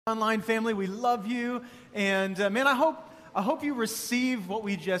Online family, we love you, and man, I hope you receive what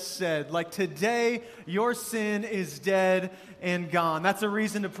we just said. Like today, your sin is dead and gone. That's a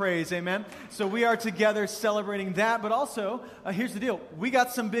reason to praise, amen? So we are together celebrating that, but also, here's the deal. We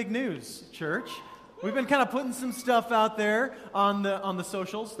got some big news, church. We've been kind of putting some stuff out there on the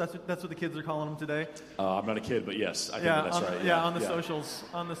socials. That's what the kids are calling them today. I'm not a kid, but yes, I think that's right. On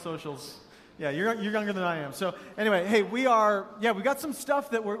the socials. Yeah, you're younger than I am. So anyway, hey, we got some stuff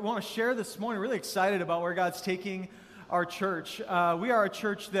that we want to share this morning. Really excited about where God's taking our church. We are a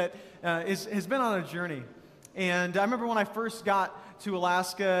church that has been on a journey. And I remember when I first got to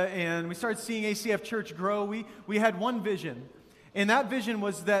Alaska and we started seeing ACF Church grow, we had one vision. And that vision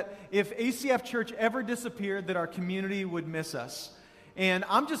was that if ACF Church ever disappeared, that our community would miss us. And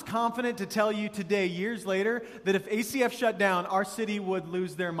I'm just confident to tell you today, years later, that if ACF shut down, our city would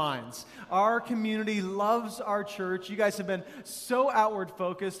lose their minds. Our community loves our church. You guys have been so outward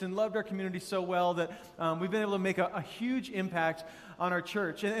focused and loved our community so well that we've been able to make a huge impact on our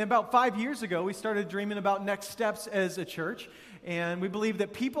church. And about 5 years ago, we started dreaming about next steps as a church. And we believe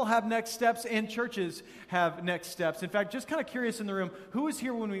that people have next steps and churches have next steps. In fact, just kind of curious in the room, who was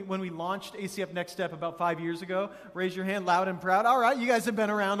here when we launched ACF Next Step about 5 years ago? Raise your hand loud and proud. All right, you guys have been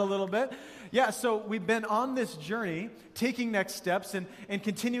around a little bit. Yeah, so we've been on this journey, taking next steps and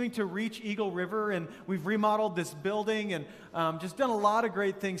continuing to reach Eagle River. And we've remodeled this building and just done a lot of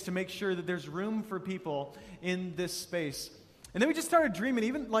great things to make sure that there's room for people in this space. And then we just started dreaming,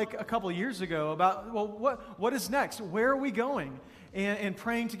 even like a couple of years ago, about, well, what is next? Where are we going? And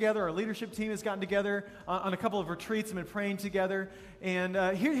praying together. Our leadership team has gotten together on a couple of retreats and been praying together. And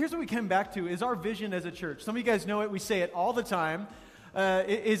here's what we came back to, is our vision as a church. Some of you guys know it. We say it all the time.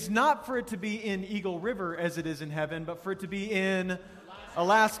 It is not for it to be in Eagle River as it is in heaven, but for it to be in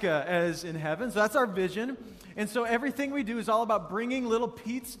Alaska as in heaven. So that's our vision. And so everything we do is all about bringing little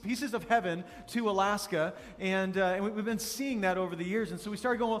pieces of heaven to Alaska, and we've been seeing that over the years. And so we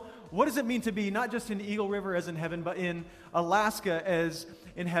started going, well, what does it mean to be not just in Eagle River as in heaven, but in Alaska as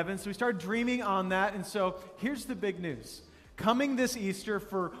in heaven? So we started dreaming on that, and so here's the big news. Coming this Easter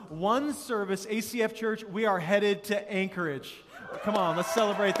for one service, ACF Church, we are headed to Anchorage. Come on, let's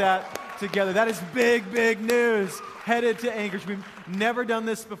celebrate that together. That is big, big news. Headed to Anchorage. We've never done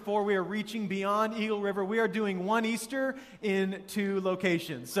this before. We are reaching beyond Eagle River. We are doing one Easter in 2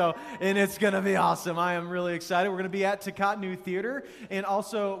 locations. And it's going to be awesome. I am really excited. We're going to be at Takatnu Theater, and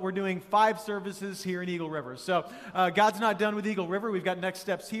also we're doing 5 services here in Eagle River. So God's not done with Eagle River. We've got next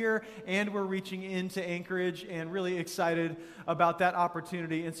steps here, and we're reaching into Anchorage, and really excited about that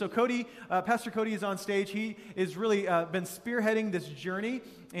opportunity. And so Pastor Cody is on stage. He has really been spearheading this journey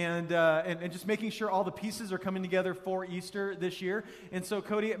and just making sure all the pieces are coming together for Easter this year. And so,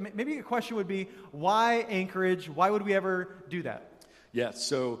 Cody, maybe a question would be, why Anchorage? Why would we ever do that? Yeah,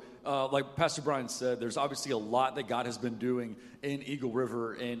 so like Pastor Brian said, there's obviously a lot that God has been doing in Eagle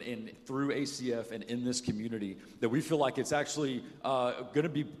River and through ACF and in this community that we feel like it's actually going to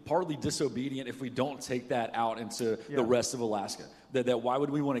be partly disobedient if we don't take that out into the rest of Alaska. That why would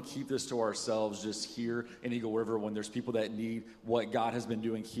we want to keep this to ourselves just here in Eagle River when there's people that need what God has been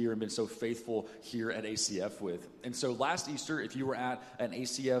doing here and been so faithful here at ACF with? And so last Easter, if you were at an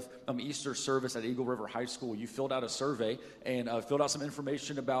ACF Easter service at Eagle River High School, you filled out a survey and filled out some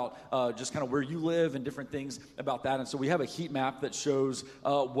information about just kind of where you live and different things about that. And so we have a heat map that shows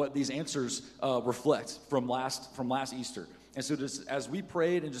what these answers reflect from last Easter. And so just as we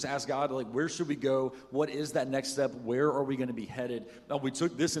prayed and just asked God, like, where should we go? What is that next step? Where are we going to be headed? We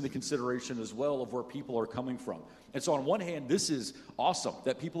took this into consideration as well of where people are coming from. And so on one hand, this is awesome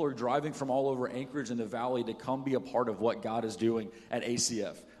that people are driving from all over Anchorage and the Valley to come be a part of what God is doing at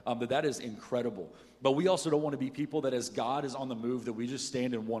ACF. That is incredible. But we also don't want to be people that as God is on the move, that we just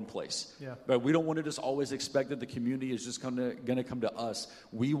stand in one place. Yeah. But we don't want to just always expect that the community is just going to come to us.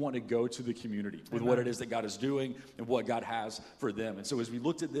 We want to go to the community with what it is that God is doing and what God has for them. And so as we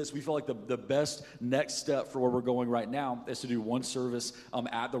looked at this, we felt like the best next step for where we're going right now is to do one service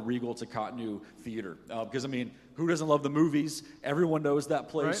at the Regal Takatnu Theater. Because, I mean, who doesn't love the movies? Everyone knows that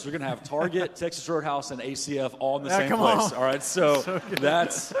place. Right? You're going to have Target, Texas Roadhouse, and ACF all in the same place. All right, so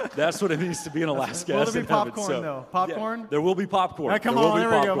that's what it means to be in Alaska. Will there be popcorn, though? Popcorn? Yeah, there will be popcorn. Come on,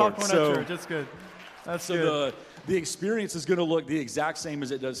 there we go. Popcorn at church. That's good. That's good. The experience is going to look the exact same as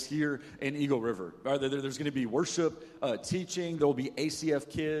it does here in Eagle River. There's going to be worship, teaching. There will be ACF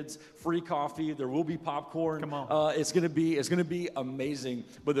kids free coffee. There will be popcorn. Come on. It's gonna be amazing.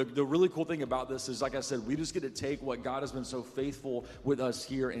 But the really cool thing about this is, like I said, we just get to take what God has been so faithful with us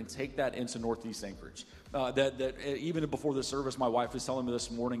here and take that into Northeast Anchorage. That even before the service, my wife was telling me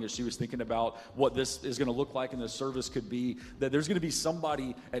this morning as she was thinking about what this is going to look like and the service could be, that there's going to be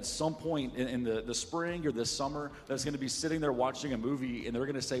somebody at some point in the spring or this summer that's going to be sitting there watching a movie and they're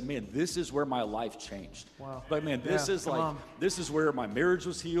going to say, man, this is where my life changed. Wow. Like, man, this is where my marriage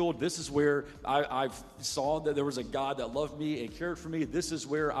was healed. This is where I saw that there was a God that loved me and cared for me. This is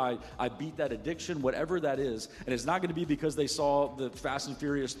where I beat that addiction, whatever that is. And it's not going to be because they saw the Fast and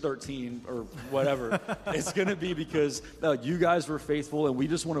Furious 13 or whatever. It's going to be because you guys were faithful, and we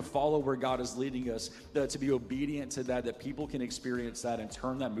just want to follow where God is leading us, to be obedient to that people can experience that and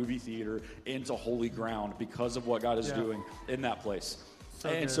turn that movie theater into holy ground because of what God is doing in that place.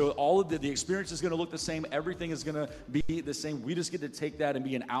 So all of the experience is going to look the same. Everything is going to be the same. We just get to take that and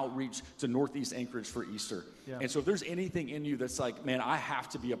be an outreach to Northeast Anchorage for Easter. Yeah. And so if there's anything in you that's like, man, I have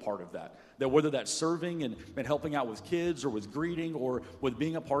to be a part of that whether that's serving and helping out with kids or with greeting or with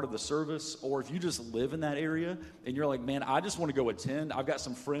being a part of the service, or if you just live in that area and you're like, man, I just want to go attend. I've got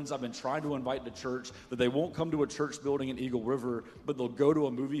some friends I've been trying to invite to church, but they won't come to a church building in Eagle River, but they'll go to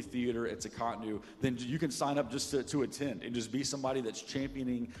a movie theater at Takotnu. Then you can sign up just to attend and just be somebody that's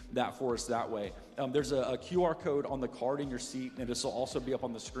championing that for us that way. There's a QR code on the card in your seat, and this will also be up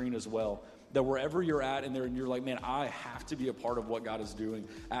on the screen as well, that wherever you're at and you're like, man, I have to be a part of what God is doing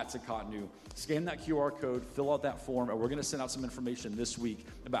at Takotnu. Scan that QR code, fill out that form, and we're going to send out some information this week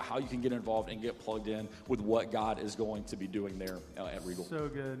about how you can get involved and get plugged in with what God is going to be doing there at Regal. So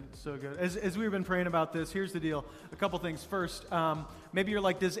good, so good. As we've been praying about this, here's the deal. A couple things. First, maybe you're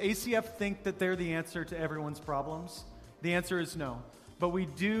like, does ACF think that they're the answer to everyone's problems? The answer is no. But we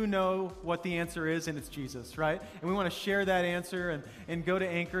do know what the answer is, and it's Jesus, right? And we want to share that answer and go to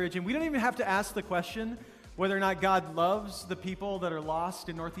Anchorage. And we don't even have to ask the question whether or not God loves the people that are lost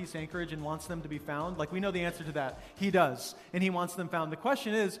in Northeast Anchorage and wants them to be found. Like, we know the answer to that. He does, and he wants them found. The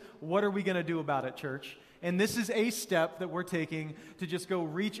question is, what are we going to do about it, church? And this is a step that we're taking to just go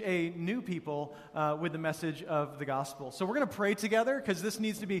reach a new people with the message of the gospel. So we're going to pray together because this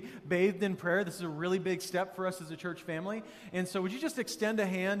needs to be bathed in prayer. This is a really big step for us as a church family. And so would you just extend a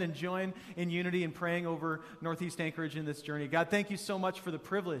hand and join in unity in praying over Northeast Anchorage in this journey? God, thank you so much for the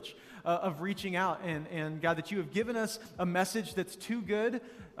privilege of reaching out. And God, that you have given us a message that's too good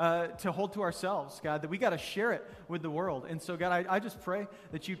to hold to ourselves, God, that we got to share it with the world. And so, God, I just pray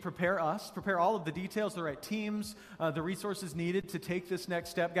that you prepare all of the details, the right teams, the resources needed to take this next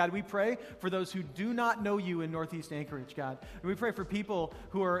step. God, we pray for those who do not know you in Northeast Anchorage, God. And we pray for people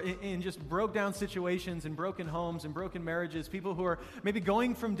who are in just broke down situations and broken homes and broken marriages, people who are maybe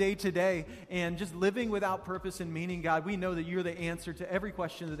going from day to day and just living without purpose and meaning. God, we know that you're the answer to every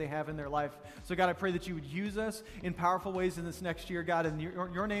question that they have in their life. So, God, I pray that you would use us in powerful ways in this next year, God, and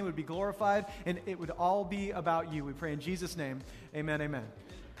your name would be glorified, and it would all be about you. We pray in Jesus' name. Amen, amen.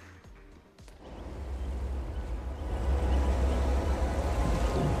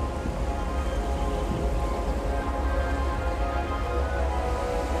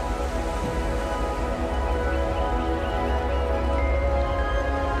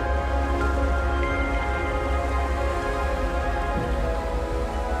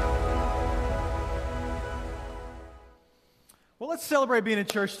 Let's celebrate being in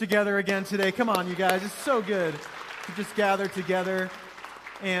church together again today. Come on, you guys. It's so good to just gather together.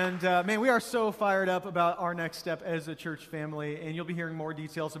 And man, we are so fired up about our next step as a church family, and you'll be hearing more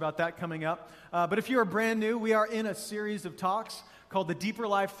details about that coming up. But if you're brand new, we are in a series of talks called The Deeper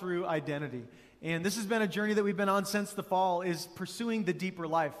Life Through Identity. And this has been a journey that we've been on since the fall, is pursuing the deeper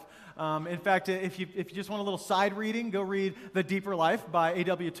life. In fact, if you just want a little side reading, go read The Deeper Life by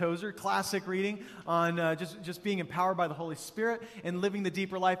A.W. Tozer, classic reading on just being empowered by the Holy Spirit and living the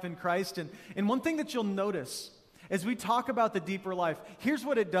deeper life in Christ. And one thing that you'll notice as we talk about the deeper life, here's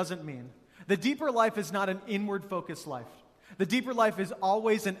what it doesn't mean. The deeper life is not an inward-focused life. The deeper life is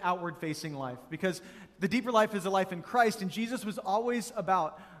always an outward-facing life, because the deeper life is a life in Christ, and Jesus was always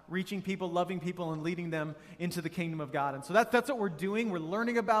about reaching people, loving people, and leading them into the kingdom of God. And so that's what we're doing. We're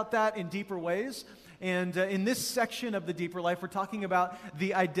learning about that in deeper ways. And in this section of the deeper life, we're talking about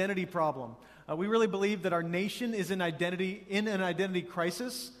the identity problem. We really believe that our nation is in an identity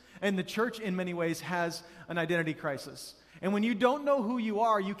crisis, and the church, in many ways, has an identity crisis. And when you don't know who you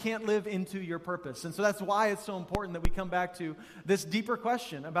are, you can't live into your purpose. And so that's why it's so important that we come back to this deeper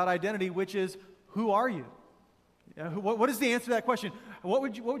question about identity, which is, who are you? What is the answer to that question? What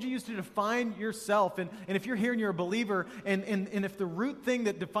would you use to define yourself? And if you're here and you're a believer, and if the root thing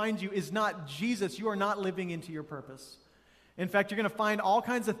that defines you is not Jesus, you are not living into your purpose. In fact, you're going to find all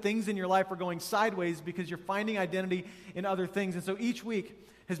kinds of things in your life are going sideways because you're finding identity in other things. And so each week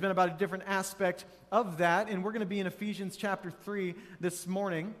has been about a different aspect of that. And we're going to be in Ephesians chapter 3 this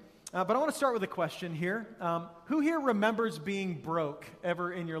morning. But I want to start with a question here. Who here remembers being broke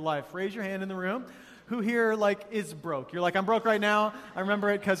ever in your life? Raise your hand in the room. Who here, is broke? You're like, I'm broke right now. I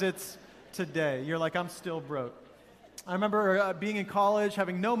remember it because it's today. You're like, I'm still broke. I remember being in college,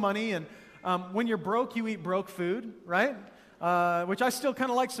 having no money, and when you're broke, you eat broke food, right? Which I still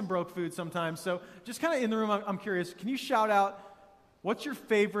kind of like some broke food sometimes. So just kind of in the room, I'm curious. Can you shout out, what's your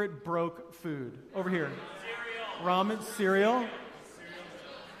favorite broke food? Over here. Cereal. Ramen, cereal.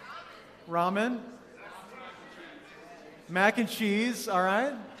 Ramen. Mac and cheese, all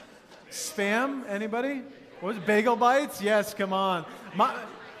right. Spam, anybody? What was it, bagel bites? Yes, come on.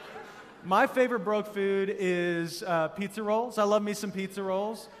 My favorite broke food is pizza rolls. I love me some pizza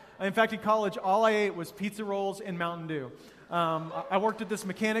rolls. In fact, in college, all I ate was pizza rolls and Mountain Dew. I worked at this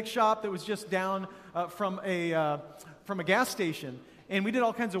mechanic shop that was just down from a gas station. And we did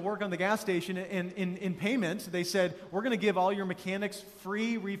all kinds of work on the gas station. And in payment, they said, we're going to give all your mechanics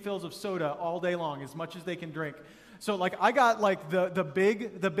free refills of soda all day long, as much as they can drink. So, I got, the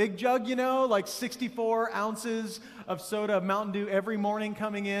big jug, 64 ounces of soda of Mountain Dew every morning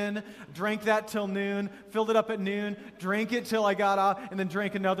coming in, drank that till noon, filled it up at noon, drank it till I got off, and then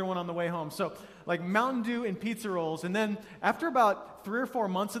drank another one on the way home. So, Mountain Dew and pizza rolls. And then after about 3 or 4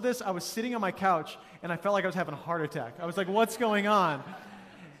 months of this, I was sitting on my couch, and I felt like I was having a heart attack. I was like, what's going on?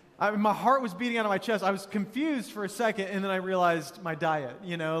 My heart was beating out of my chest. I was confused for a second, and then I realized my diet.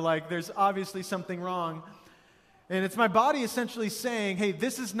 There's obviously something wrong. And it's my body essentially saying, hey,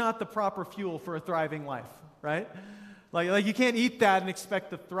 this is not the proper fuel for a thriving life, right? Like you can't eat that and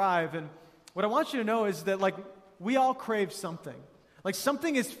expect to thrive. And what I want you to know is that, we all crave something.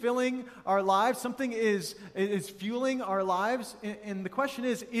 Something is filling our lives. Something is fueling our lives. And the question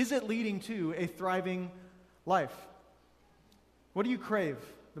is it leading to a thriving life? What do you crave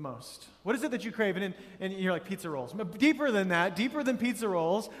the most? What is it that you crave? And you're like, pizza rolls. But deeper than that, deeper than pizza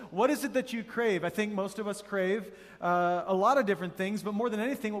rolls, what is it that you crave? I think most of us crave a lot of different things, but more than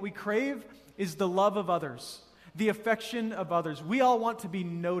anything, what we crave is the love of others, the affection of others. We all want to be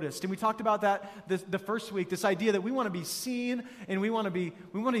noticed. And we talked about that the first week, this idea that we want to be seen and we want to be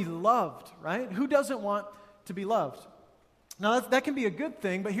loved, right? Who doesn't want to be loved? Now, that can be a good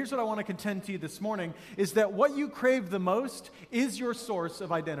thing, but here's what I want to contend to you this morning, is that what you crave the most is your source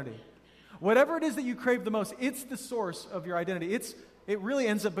of identity. Whatever it is that you crave the most, it's the source of your identity. It really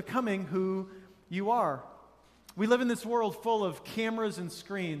ends up becoming who you are. We live in this world full of cameras and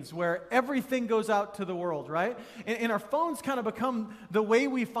screens where everything goes out to the world, right? And our phones kind of become the way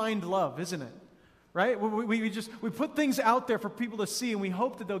we find love, isn't it? Right? We put things out there for people to see, and we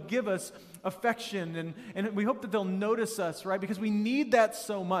hope that they'll give us affection, and we hope that they'll notice us, right? Because we need that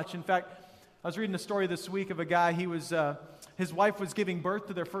so much. In fact, I was reading a story this week of a guy. His wife was giving birth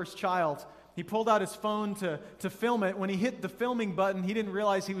to their first child. He pulled out his phone to film it. When he hit the filming button, he didn't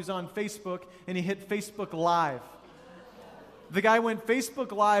realize he was on Facebook, and he hit Facebook Live. The guy went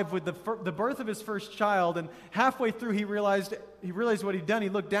Facebook Live with the birth of his first child, and halfway through he realized what he'd done. He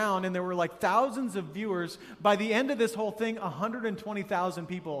looked down, and there were thousands of viewers. By the end of this whole thing, 120,000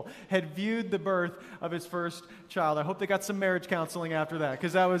 people had viewed the birth of his first child. I hope they got some marriage counseling after that,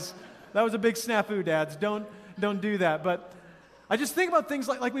 because that was a big snafu, dads. Don't do that. But I just think about things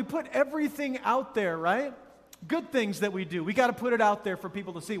like we put everything out there, right? Good things that we do. We got to put it out there for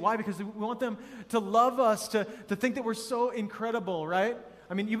people to see. Why? Because we want them to love us, to think that we're so incredible, right?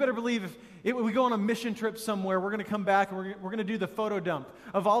 I mean, you better believe if we go on a mission trip somewhere, we're going to come back and we're going to do the photo dump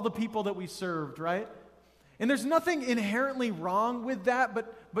of all the people that we served, right? And there's nothing inherently wrong with that,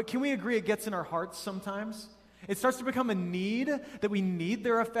 but can we agree it gets in our hearts sometimes? It starts to become a need, that we need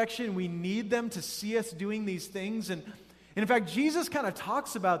their affection. We need them to see us doing these things. And in fact, Jesus kind of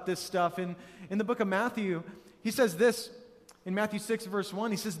talks about this stuff in the book of Matthew. He says this in Matthew 6, verse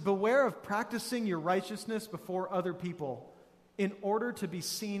 1. He says, beware of practicing your righteousness before other people in order to be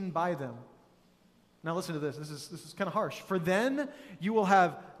seen by them. Now listen to this. This is kind of harsh. For then you will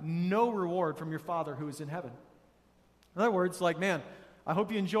have no reward from your Father who is in heaven. In other words, man, I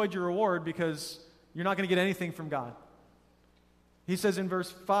hope you enjoyed your reward because you're not going to get anything from God. He says in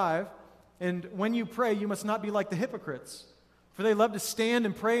verse 5, and when you pray, you must not be like the hypocrites. For they love to stand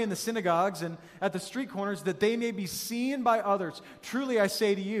and pray in the synagogues and at the street corners that they may be seen by others. Truly I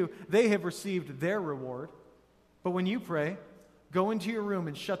say to you, they have received their reward. But when you pray, go into your room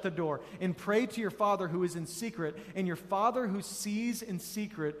and shut the door and pray to your Father who is in secret, and your Father who sees in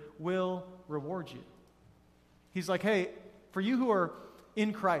secret will reward you. He's like, hey, for you who are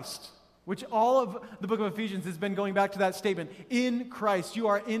in Christ, which all of the book of Ephesians has been going back to that statement. In Christ. You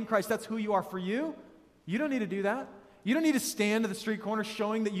are in Christ. That's who you are. For you, you don't need to do that. You don't need to stand at the street corner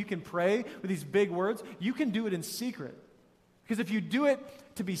showing that you can pray with these big words. You can do it in secret. Because if you do it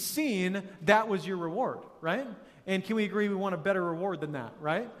to be seen, that was your reward, right? And can we agree we want a better reward than that,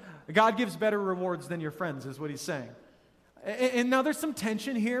 right? God gives better rewards than your friends, is what he's saying. And now there's some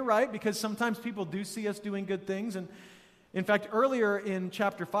tension here, right? Because sometimes people do see us doing good things. And in fact, earlier in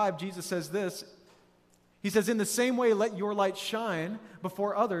chapter 5, Jesus says this. He says, in the same way, let your light shine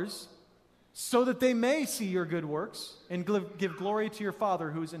before others, so that they may see your good works and give glory to your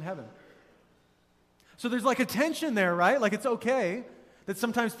Father who is in heaven. So there's like a tension there, right? Like it's okay that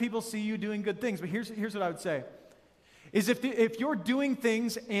sometimes people see you doing good things. But here's what I would say, is if you're doing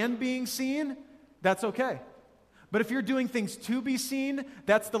things and being seen, that's okay. But if you're doing things to be seen,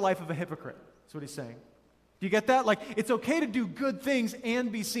 that's the life of a hypocrite. That's what he's saying. Do you get that? Like, it's okay to do good things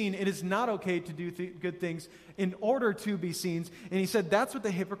and be seen. It is not okay to do good things in order to be seen. And he said that's what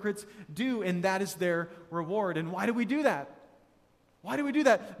the hypocrites do, and that is their reward. And why do we do that? Why do we do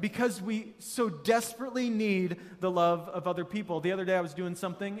that? Because we so desperately need the love of other people. The other day I was doing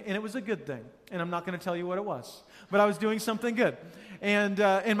something, and it was a good thing. And I'm not going to tell you what it was. But I was doing something good. And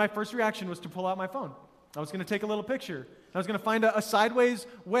my first reaction was to pull out my phone. I was going to take a little picture. I was going to find a sideways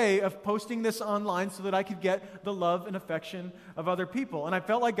way of posting this online so that I could get the love and affection of other people. And I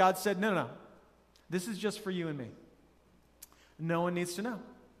felt like God said, no. This is just for you and me. No one needs to know,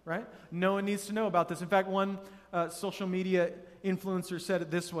 right? No one needs to know about this. In fact, one social media influencer said it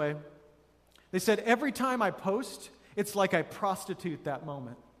this way. They said, every time I post, it's like I prostitute that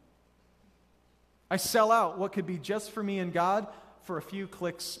moment. I sell out what could be just for me and God for a few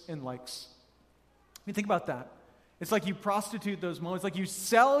clicks and likes. I mean, think about that. It's like you prostitute those moments, like you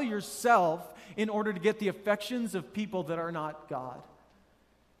sell yourself in order to get the affections of people that are not God.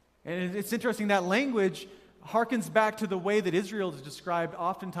 And it's interesting, that language harkens back to the way that Israel is described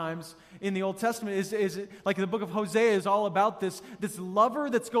oftentimes in the Old Testament. Is like the book of Hosea is all about this lover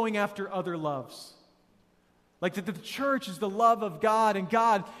that's going after other loves. Like that the church is the love of God, and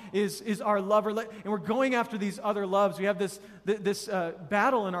God is our lover, and we're going after these other loves. We have this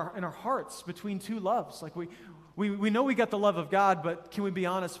battle in our hearts between two loves. Like we know we got the love of God, but can we be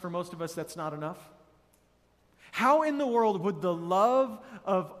honest? For most of us, that's not enough. How in the world would the love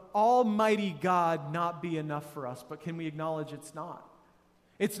of Almighty God not be enough for us? But can we acknowledge it's not?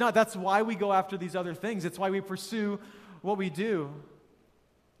 It's not. That's why we go after these other things. It's why we pursue what we do.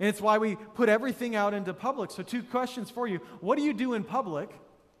 And it's why we put everything out into public. So 2 questions for you. What do you do in public?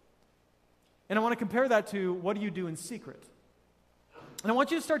 And I want to compare that to what do you do in secret? And I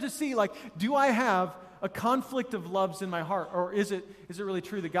want you to start to see, like, do I have a conflict of loves in my heart? Or is it really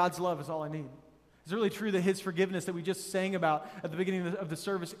true that God's love is all I need? Is it really true that His forgiveness that we just sang about at the beginning of the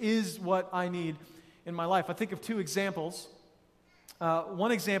service is what I need in my life? I think of 2 examples.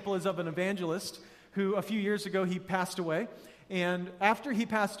 One example is of an evangelist who a few years ago he passed away. And after he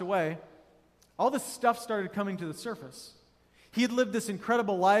passed away, all this stuff started coming to the surface. He had lived this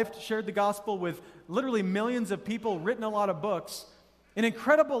incredible life, shared the gospel with literally millions of people, written a lot of books. An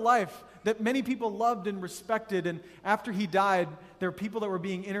incredible life that many people loved and respected. And after he died, there were people that were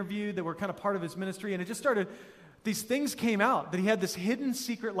being interviewed that were kind of part of his ministry. And it just started, these things came out that he had this hidden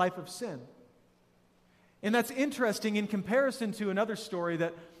secret life of sin. And that's interesting in comparison to another story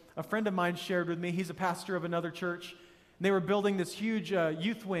that a friend of mine shared with me. He's a pastor of another church. They were building this huge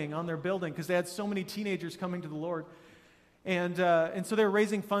youth wing on their building because they had so many teenagers coming to the Lord. And so they were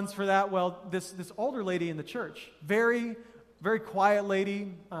raising funds for that. Well, this older lady in the church, very, very quiet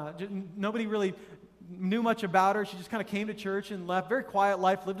lady, nobody really knew much about her. She just kind of came to church and left. Very quiet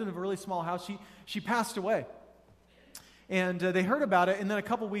life, lived in a really small house. She passed away. And they heard about it, and then a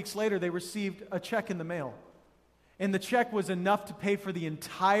couple weeks later, they received a check in the mail. And the check was enough to pay for the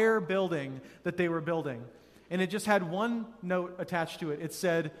entire building that they were building. And it just had one note attached to it. It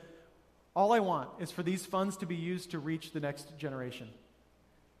said, all I want is for these funds to be used to reach the next generation.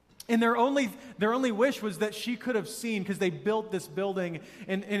 And their only wish was that she could have seen, because they built this building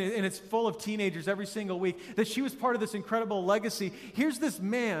and it's full of teenagers every single week, that she was part of this incredible legacy. Here's this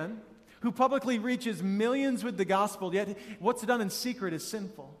man who publicly reaches millions with the gospel, yet what's done in secret is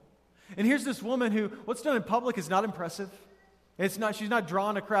sinful. And here's this woman who, what's done in public is not impressive. She's not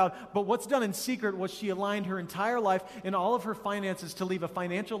drawing a crowd, but what's done in secret was she aligned her entire life and all of her finances to leave a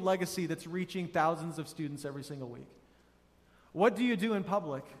financial legacy that's reaching thousands of students every single week. What do you do in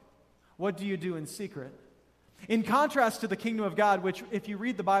public? What do you do in secret? In contrast to the kingdom of God, which if you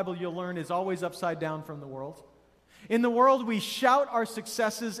read the Bible, you'll learn is always upside down from the world. In the world, we shout our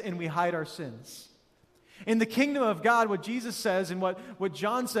successes and we hide our sins. In the kingdom of God, what Jesus says and what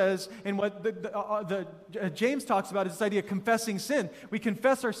John says and what James talks about is this idea of confessing sin. We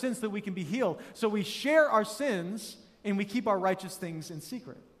confess our sins so that we can be healed. So we share our sins and we keep our righteous things in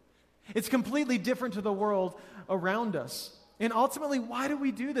secret. It's completely different to the world around us. And ultimately, why do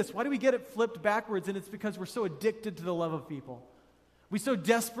we do this? Why do we get it flipped backwards? And it's because we're so addicted to the love of people. We so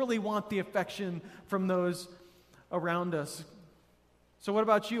desperately want the affection from those around us. So what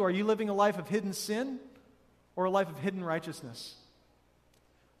about you? Are you living a life of hidden sin or a life of hidden righteousness?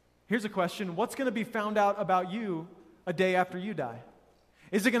 Here's a question. What's going to be found out about you a day after you die?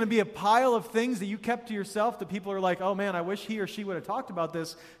 Is it going to be a pile of things that you kept to yourself that people are like, oh man, I wish he or she would have talked about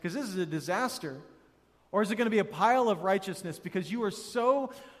this because this is a disaster? Or is it going to be a pile of righteousness because you are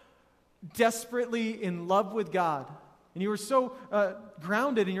so desperately in love with God and you were so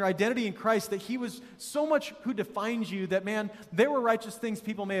grounded in your identity in Christ that he was so much who defines you that, man, there were righteous things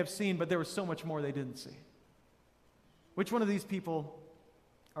people may have seen, but there was so much more they didn't see. Which one of these people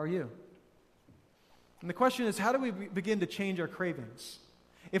are you? And the question is, how do we begin to change our cravings?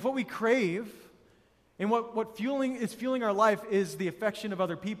 If what we crave and what is fueling our life is the affection of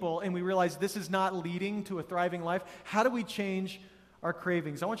other people, and we realize this is not leading to a thriving life, how do we change our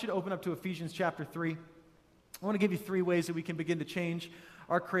cravings? I want you to open up to Ephesians chapter 3. I want to give you 3 ways that we can begin to change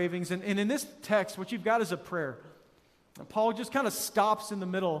our cravings. And in this text, what you've got is a prayer. Paul just kind of stops in the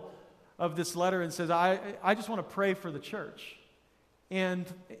middle of this letter and says, I just want to pray for the church. And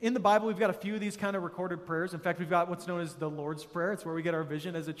in the Bible, we've got a few of these kind of recorded prayers. In fact, we've got what's known as the Lord's Prayer. It's where we get our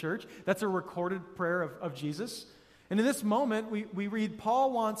vision as a church. That's a recorded prayer of Jesus. And in this moment, we read,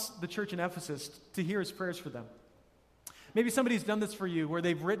 Paul wants the church in Ephesus to hear his prayers for them. Maybe somebody's done this for you, where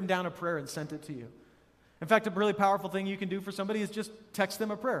they've written down a prayer and sent it to you. In fact, a really powerful thing you can do for somebody is just text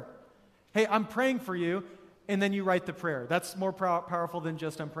them a prayer. Hey, I'm praying for you, and then you write the prayer. That's more powerful than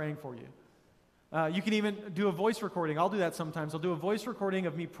just I'm praying for you. You can even do a voice recording. I'll do that sometimes. I'll do a voice recording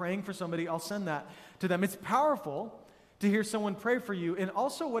of me praying for somebody. I'll send that to them. It's powerful to hear someone pray for you. And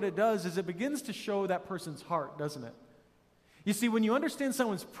also what it does is it begins to show that person's heart, doesn't it? You see, when you understand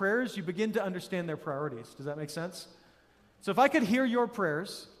someone's prayers, you begin to understand their priorities. Does that make sense? So if I could hear your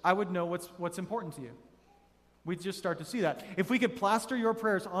prayers, I would know what's important to you. We'd just start to see that. If we could plaster your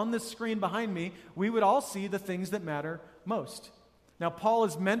prayers on this screen behind me, we would all see the things that matter most. Now, Paul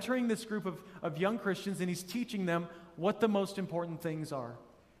is mentoring this group of young Christians, and he's teaching them what the most important things are.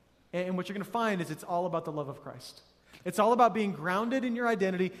 And what you're going to find is it's all about the love of Christ. It's all about being grounded in your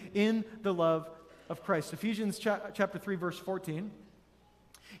identity in the love of Christ. Ephesians chapter 3, verse 14.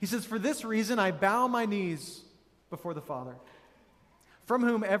 He says, "For this reason I bow my knees before the Father, from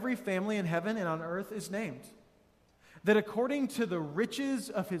whom every family in heaven and on earth is named, that according to the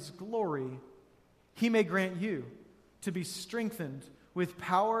riches of his glory he may grant you to be strengthened with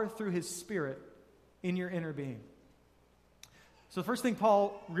power through his Spirit in your inner being." So the first thing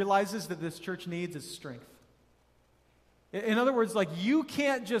Paul realizes that this church needs is strength. In other words, like, you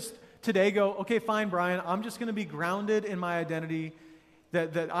can't just today go, okay, fine, Brian, I'm just going to be grounded in my identity,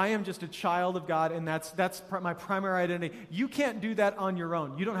 that I am just a child of God, and that's my primary identity. You can't do that on your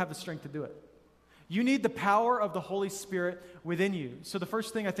own. You don't have the strength to do it. You need the power of the Holy Spirit within you. So the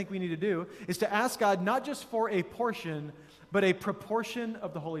first thing I think we need to do is to ask God not just for a portion, but a proportion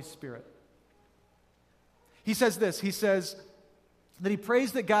of the Holy Spirit. He says this. He says that he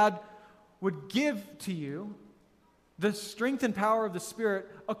prays that God would give to you the strength and power of the Spirit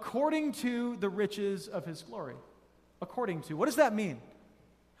according to the riches of his glory. According to. What does that mean?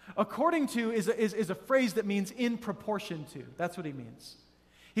 According to is a phrase that means in proportion to. That's what he means.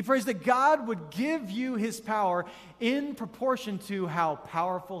 He prays that God would give you his power in proportion to how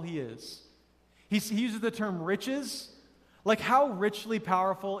powerful he is. He uses the term riches. Like, how richly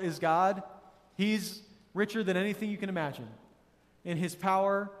powerful is God? He's richer than anything you can imagine. In his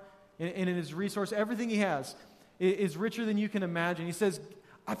power, and in his resource, everything he has is richer than you can imagine. He says,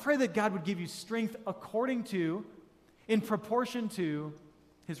 I pray that God would give you strength according to, in proportion to,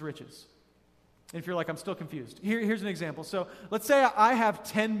 his riches. And if you're like, I'm still confused, here's an example. So let's say I have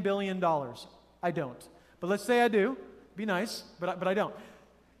 $10 billion. I don't. But let's say I do. Be nice, but I don't.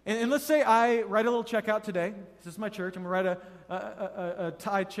 And let's say I write a little check out today. This is my church. I'm going to write a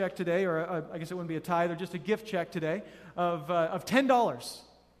tithe check today, or I guess it wouldn't be a tithe, or just a gift check today of $10. I'm going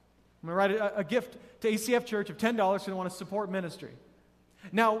to write a gift to ACF Church of $10 because I want to support ministry.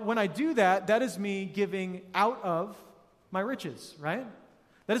 Now, when I do that, that is me giving out of my riches, right?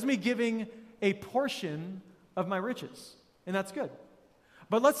 That is me giving a portion of my riches, and that's good.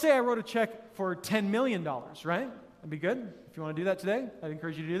 But let's say I wrote a check for $10 million, right? That'd be good. If you want to do that today, I'd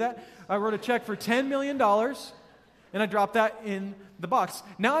encourage you to do that. I wrote a check for $10 million, and I drop that in the box.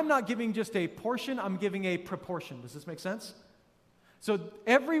 Now I'm not giving just a portion, I'm giving a proportion. Does this make sense? So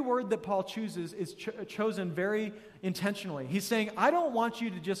every word that Paul chooses is chosen very intentionally. He's saying, I don't want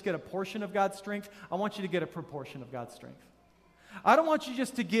you to just get a portion of God's strength. I want you to get a proportion of God's strength. I don't want you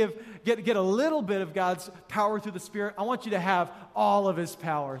just to get a little bit of God's power through the Spirit. I want you to have all of His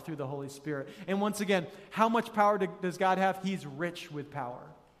power through the Holy Spirit. And once again, how much power does God have? He's rich with power.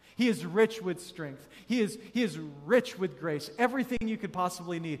 He is rich with strength. He is rich with grace. Everything you could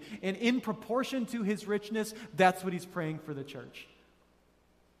possibly need. And in proportion to His richness, that's what He's praying for the church.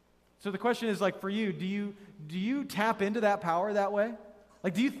 So the question is, like, for you, do you tap into that power that way?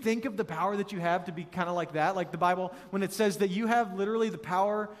 Like, do you think of the power that you have to be kind of like that? Like the Bible, when it says that you have literally the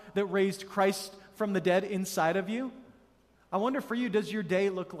power that raised Christ from the dead inside of you? I wonder for you, does your day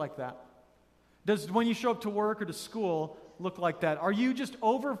look like that? Does when you show up to work or to school look like that? Are you just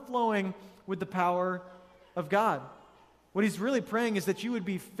overflowing with the power of God? What He's really praying is that you would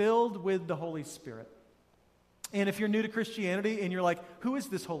be filled with the Holy Spirit. And if you're new to Christianity and you're like, who is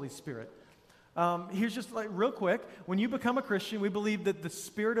this Holy Spirit? Here's just like real quick. When you become a Christian, we believe that the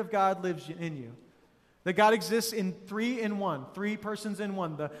Spirit of God lives in you. That God exists in three in one, three persons in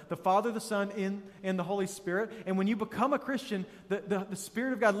one, the Father, the Son, and the Holy Spirit. And when you become a Christian, the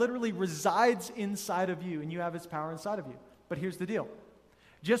Spirit of God literally resides inside of you, and you have His power inside of you. But here's the deal.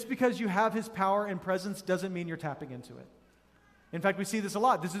 Just because you have His power and presence doesn't mean you're tapping into it. In fact, we see this a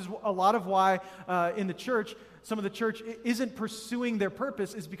lot. This is a lot of why in the church, some of the church isn't pursuing their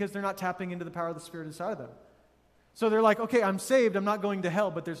purpose is because they're not tapping into the power of the Spirit inside of them. So they're like, okay, I'm saved, I'm not going to hell,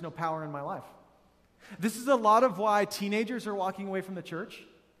 but there's no power in my life. This is a lot of why teenagers are walking away from the church.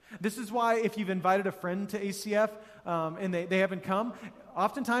 This is why if you've invited a friend to ACF and they haven't come,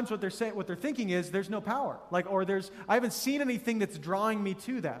 oftentimes what they're thinking is there's no power. I haven't seen anything that's drawing me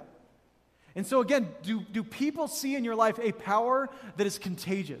to that. And so again, do people see in your life a power that is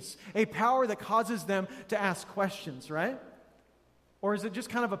contagious? A power that causes them to ask questions, right? Or is it just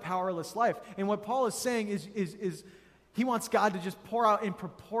kind of a powerless life? And what Paul is saying is he wants God to just pour out in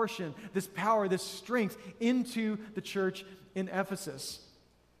proportion this power, this strength into the church in Ephesus.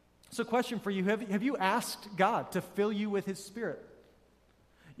 So question for you, have you asked God to fill you with His Spirit?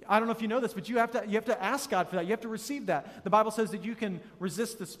 I don't know if you know this, but you have to ask God for that. You have to receive that. The Bible says that you can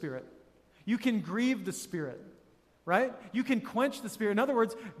resist the Spirit. You can grieve the Spirit, right? You can quench the Spirit. In other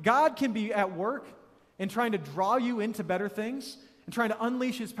words, God can be at work and trying to draw you into better things and trying to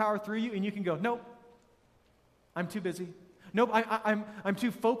unleash His power through you, and you can go, nope, I'm too busy. Nope, I'm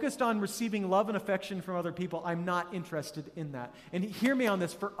too focused on receiving love and affection from other people. I'm not interested in that. And hear me on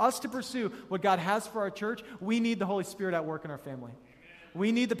this. For us to pursue what God has for our church, we need the Holy Spirit at work in our family.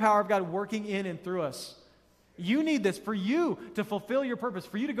 We need the power of God working in and through us. You need this for you to fulfill your purpose,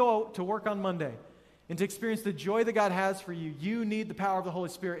 for you to go to work on Monday and to experience the joy that God has for you. You need the power of the Holy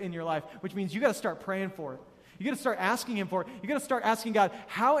Spirit in your life, which means you got to start praying for it. You got to start asking Him for it. You got to start asking God,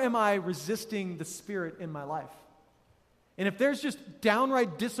 how am I resisting the Spirit in my life? And if there's just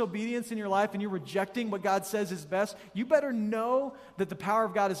downright disobedience in your life and you're rejecting what God says is best, you better know that the power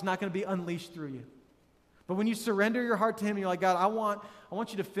of God is not going to be unleashed through you. But when you surrender your heart to Him and you're like, God, I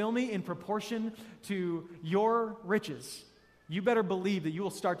want you to fill me in proportion to your riches, you better believe that you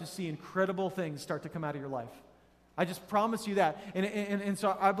will start to see incredible things start to come out of your life. I just promise you that. And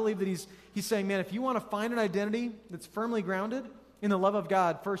so I believe that he's saying, man, if you want to find an identity that's firmly grounded in the love of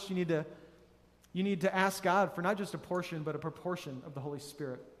God, first you need to ask God for not just a portion, but a proportion of the Holy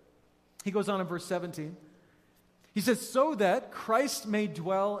Spirit. He goes on in verse 17. He says, so that Christ may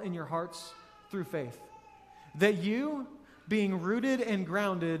dwell in your hearts through faith, that you, being rooted and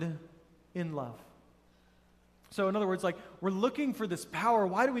grounded in love. So in other words, like, we're looking for this power.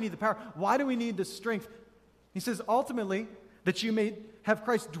 Why do we need the power? Why do we need this strength? He says, ultimately, that you may have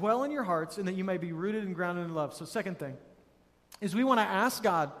Christ dwell in your hearts and that you may be rooted and grounded in love. So second thing is we want to ask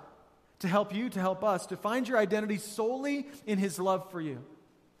God to help you, to help us, to find your identity solely in His love for you.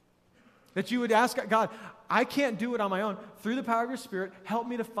 That you would ask God, I can't do it on my own. Through the power of your Spirit, help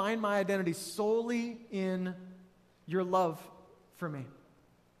me to find my identity solely in your love for me.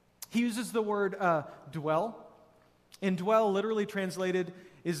 He uses the word dwell. And dwell, literally translated,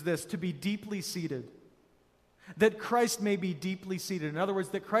 is this, to be deeply seated. That Christ may be deeply seated. In other words,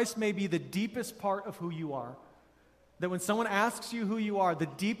 that Christ may be the deepest part of who you are. That when someone asks you who you are, the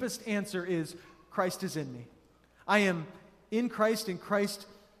deepest answer is, Christ is in me. I am in Christ and Christ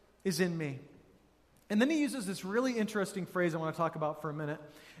is in me. And then he uses this really interesting phrase I want to talk about for a minute.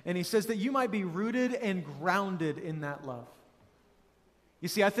 And he says that you might be rooted and grounded in that love. You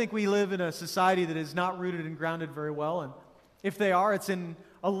see, I think we live in a society that is not rooted and grounded very well. And if they are, it's in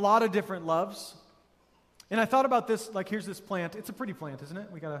a lot of different loves. And I thought about this, like here's this plant. It's a pretty plant, isn't it?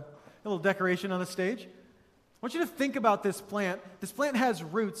 We got a little decoration on the stage. I want you to think about this plant. This plant has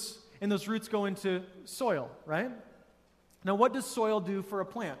roots, and those roots go into soil, right? Now, what does soil do for a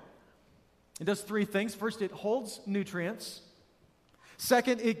plant? It does three things. First, it holds nutrients.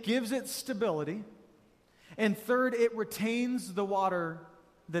 Second, it gives it stability. And third, it retains the water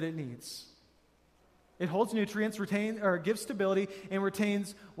that it needs. It holds nutrients, gives stability, and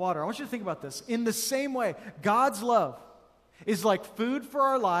retains water. I want you to think about this. In the same way, God's love is like food for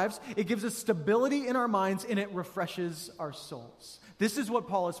our lives. It gives us stability in our minds, and it refreshes our souls. This is what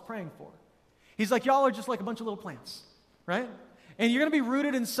Paul is praying for. He's like, y'all are just like a bunch of little plants, right? And you're going to be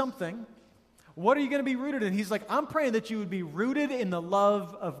rooted in something. What are you going to be rooted in? He's like, I'm praying that you would be rooted in the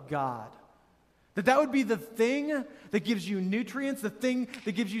love of God. That would be the thing that gives you nutrients, the thing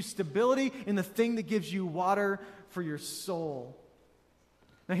that gives you stability, and the thing that gives you water for your soul.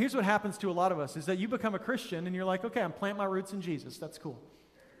 Now, here's what happens to a lot of us, is that you become a Christian, and you're like, okay, I'm planting my roots in Jesus. That's cool.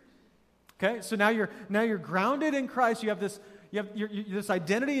 Okay, so now you're grounded in Christ. You have this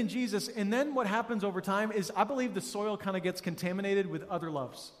identity in Jesus, and then what happens over time is I believe the soil kind of gets contaminated with other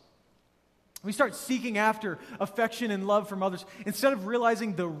loves. We start seeking after affection and love from others. Instead of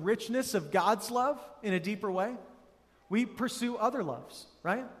realizing the richness of God's love in a deeper way, we pursue other loves,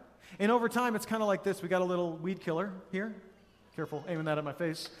 right? And over time, it's kind of like this. We got a little weed killer here. Careful aiming that at my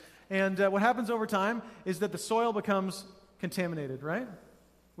face. And what happens over time is that the soil becomes contaminated, right?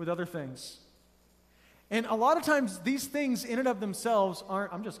 With other things. And a lot of times, these things in and of themselves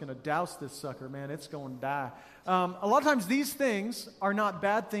aren't, I'm just going to douse this sucker, man. It's going to die. A lot of times, these things are not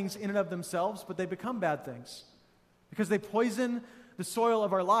bad things in and of themselves, but they become bad things because they poison the soil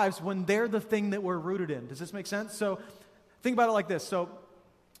of our lives when they're the thing that we're rooted in. Does this make sense? So think about it like this. So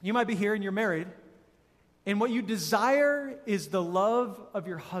you might be here and you're married, and what you desire is the love of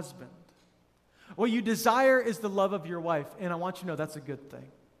your husband. What you desire is the love of your wife, and I want you to know that's a good thing.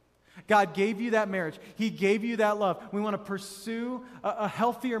 God gave you that marriage. He gave you that love. We want to pursue a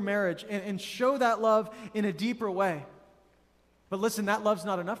healthier marriage and show that love in a deeper way. But listen, that love's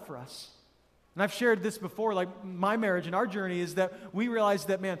not enough for us. And I've shared this before, like my marriage and our journey is that we realize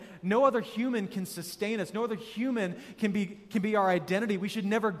that, man, no other human can sustain us. No other human can be our identity. We should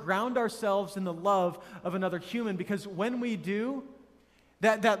never ground ourselves in the love of another human, because when we do,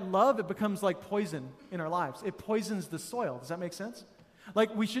 that love, it becomes like poison in our lives. It poisons the soil. Does that make sense?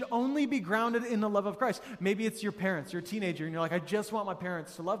 Like, we should only be grounded in the love of Christ. Maybe it's your parents. You're a teenager, and you're like, I just want my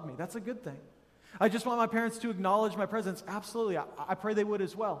parents to love me. That's a good thing. I just want my parents to acknowledge my presence. Absolutely. I pray they would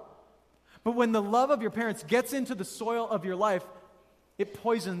as well. But when the love of your parents gets into the soil of your life, it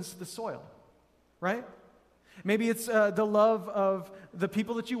poisons the soil, right? Maybe it's the love of the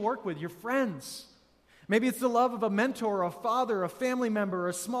people that you work with, your friends. Maybe it's the love of a mentor, a father, a family member,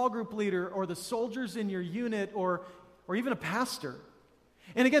 a small group leader, or the soldiers in your unit, or even a pastor.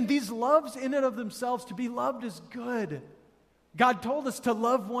 And again, these loves in and of themselves, to be loved is good. God told us to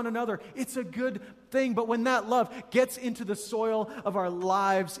love one another. It's a good thing. But when that love gets into the soil of our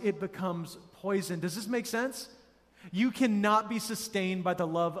lives, it becomes poison. Does this make sense? You cannot be sustained by the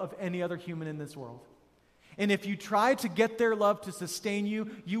love of any other human in this world. And if you try to get their love to sustain you,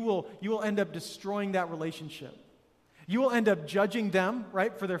 you will end up destroying that relationship. You will end up judging them,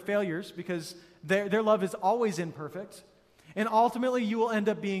 right, for their failures, because their love is always imperfect. And ultimately, you will end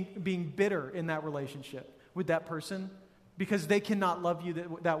up being bitter in that relationship with that person because they cannot love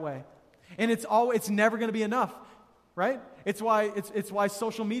you that way. And it's never going to be enough, right? It's why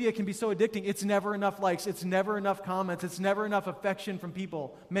social media can be so addicting. It's never enough likes. It's never enough comments. It's never enough affection from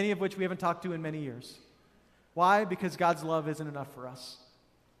people, many of which we haven't talked to in many years. Why? Because God's love isn't enough for us.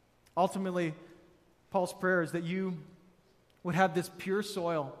 Ultimately, Paul's prayer is that you would have this pure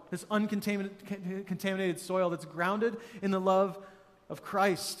soil, this uncontaminated soil that's grounded in the love of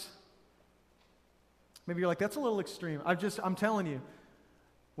Christ. Maybe you're like, that's a little extreme. I'm telling you,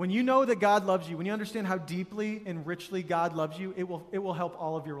 when you know that God loves you, when you understand how deeply and richly God loves you, it will help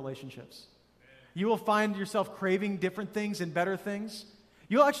all of your relationships. You will find yourself craving different things and better things.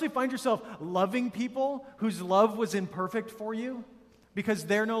 You'll actually find yourself loving people whose love was imperfect for you, because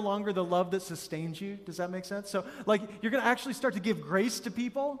they're no longer the love that sustains you. Does that make sense? So, like, you're going to actually start to give grace to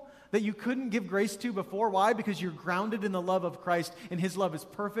people that you couldn't give grace to before. Why? Because you're grounded in the love of Christ, and His love is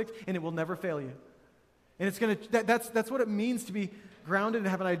perfect, and it will never fail you. And it's going to that's what it means to be grounded and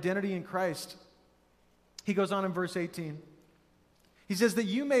have an identity in Christ. He goes on in verse 18. He says that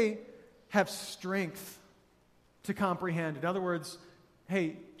you may have strength to comprehend. In other words,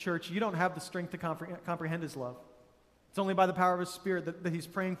 hey, church, you don't have the strength to comprehend His love. It's only by the power of His Spirit that He's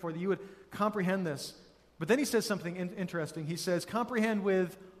praying for, that you would comprehend this. But then He says something interesting. He says, comprehend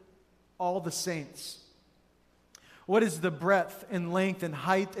with all the saints. What is the breadth and length and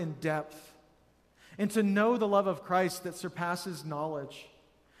height and depth? And to know the love of Christ that surpasses knowledge,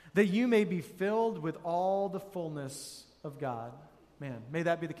 that you may be filled with all the fullness of God. Man, may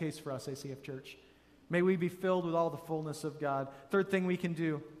that be the case for us, ACF Church. May we be filled with all the fullness of God. Third thing we can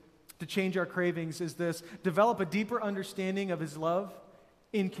do to change our cravings is this: develop a deeper understanding of His love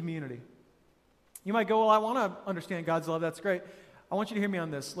in community. You might go, well, I want to understand God's love. That's great. I want you to hear me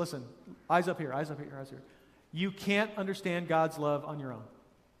on this. Listen, eyes up here, eyes up here, eyes here. You can't understand God's love on your own.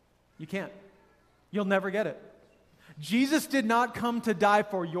 You can't. You'll never get it. Jesus did not come to die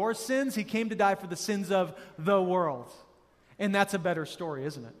for your sins. He came to die for the sins of the world. And that's a better story,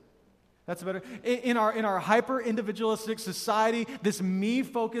 isn't it? That's a better. In our hyper-individualistic society, this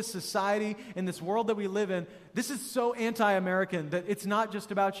me-focused society, in this world that we live in, this is so anti-American that it's not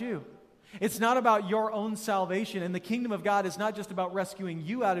just about you. It's not about your own salvation. And the kingdom of God is not just about rescuing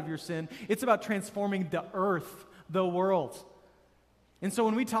you out of your sin. It's about transforming the earth, the world. And so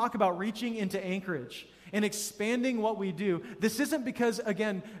when we talk about reaching into Anchorage and expanding what we do, this isn't because,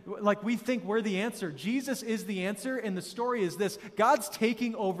 again, like we think we're the answer. Jesus is the answer, and the story is this: God's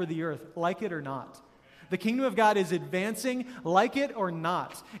taking over the earth, like it or not. The kingdom of God is advancing, like it or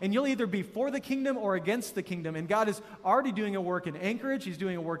not. And you'll either be for the kingdom or against the kingdom. And God is already doing a work in Anchorage. He's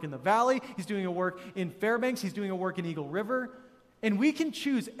doing a work in the valley. He's doing a work in Fairbanks. He's doing a work in Eagle River. And we can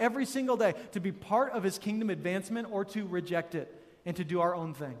choose every single day to be part of His kingdom advancement or to reject it and to do our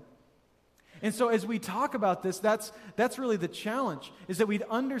own thing. And so as we talk about this, that's really the challenge, is that we'd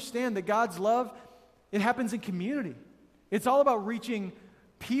understand that God's love, it happens in community. It's all about reaching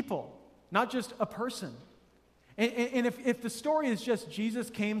people, not just a person. And if the story is just Jesus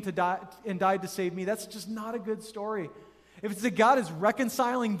came to die and died to save me, that's just not a good story. If it's that God is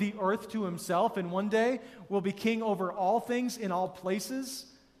reconciling the earth to Himself and one day will be king over all things in all places,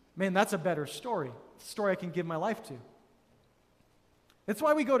 man, that's a better story. It's a story I can give my life to. That's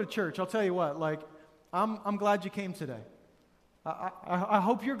why we go to church. I'll tell you what, like, I'm glad you came today. I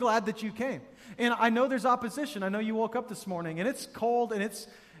hope you're glad that you came. And I know there's opposition. I know you woke up this morning, and it's cold, and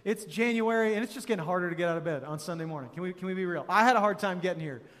it's January, and it's just getting harder to get out of bed on Sunday morning. Can we be real? I had a hard time getting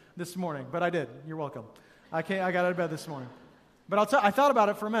here this morning, but I did. You're welcome. I got out of bed this morning. But I thought about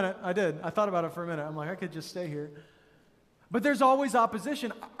it for a minute. I did. I thought about it for a minute. I'm like, I could just stay here. But there's always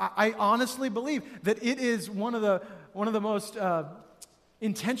opposition. I honestly believe that it is one of the most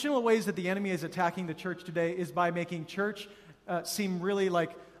intentional ways that the enemy is attacking the church today is by making church seem really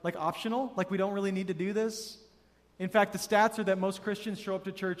like optional, like we don't really need to do this. In fact, the stats are that most Christians show up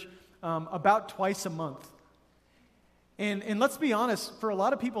to church about twice a month. And let's be honest, for a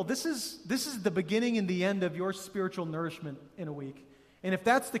lot of people, this is the beginning and the end of your spiritual nourishment in a week. And if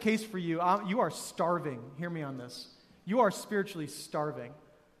that's the case for you, you are starving. Hear me on this. You are spiritually starving.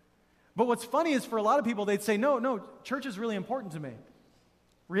 But what's funny is for a lot of people, they'd say, no, church is really important to me.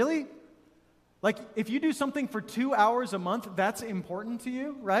 Really? Like, if you do something for 2 hours a month, that's important to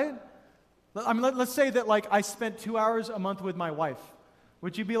you, right? I mean, let's say that, like, I spent 2 hours a month with my wife.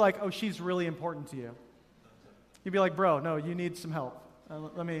 Would you be like, oh, she's really important to you? You'd be like, bro, no, you need some help.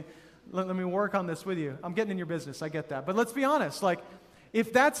 Let me work on this with you. I'm getting in your business. I get that. But let's be honest. Like,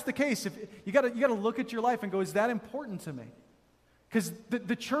 if that's the case, if you got to look at your life and go, is that important to me? Because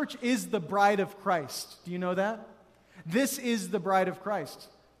the church is the bride of Christ. Do you know that? This is the bride of Christ.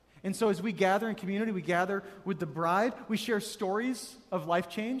 And so as we gather in community, we gather with the bride. We share stories of life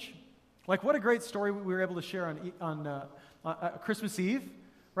change. Like, what a great story we were able to share on Christmas Eve,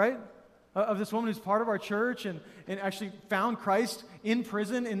 right? Of this woman who's part of our church and actually found Christ in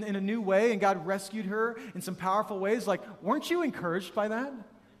prison in a new way, and God rescued her in some powerful ways. Like, weren't you encouraged by that?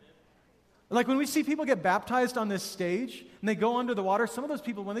 Like, when we see people get baptized on this stage and they go under the water, some of those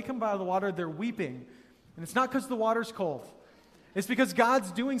people, when they come out of the water, they're weeping. And it's not because the water's cold. It's because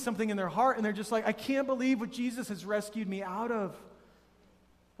God's doing something in their heart, and they're just like, I can't believe what Jesus has rescued me out of.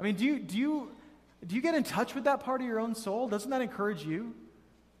 I mean, do you get in touch with that part of your own soul? Doesn't that encourage you?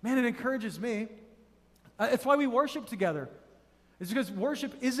 Man, it encourages me. It's why we worship together. It's because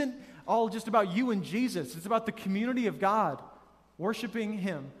worship isn't all just about you and Jesus. It's about the community of God worshiping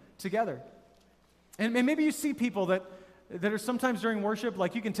Him together. And maybe you see people that are sometimes during worship,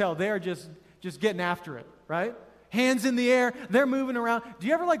 like you can tell, they are just getting after it, right? Hands in the air, they're moving around. Do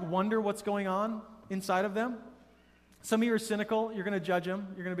you ever wonder what's going on inside of them? Some of you are cynical. You're going to judge them.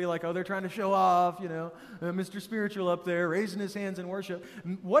 You're going to be like, oh, they're trying to show off, Mr. Spiritual up there, raising his hands in worship.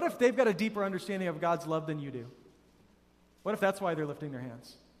 What if they've got a deeper understanding of God's love than you do? What if that's why they're lifting their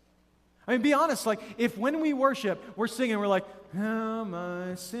hands? I mean, be honest. Like, if when we worship, we're singing, we're like, oh,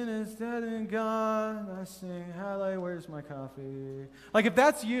 my sin is dead in God. I sing, hallelujah, where's my coffee? Like, if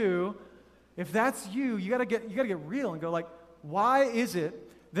that's you, if that's you, you gotta get real and go like, why is it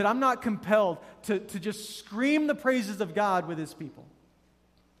that I'm not compelled to just scream the praises of God with his people?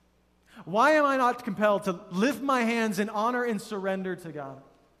 Why am I not compelled to lift my hands in honor and surrender to God?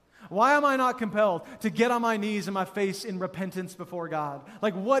 Why am I not compelled to get on my knees and my face in repentance before God?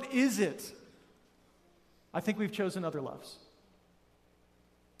 Like, what is it? I think we've chosen other loves.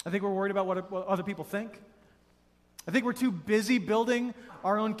 I think we're worried about what other people think. I think we're too busy building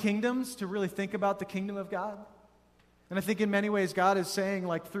our own kingdoms to really think about the kingdom of God. And I think in many ways, God is saying,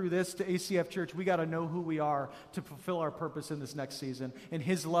 like through this to ACF Church, we got to know who we are to fulfill our purpose in this next season. And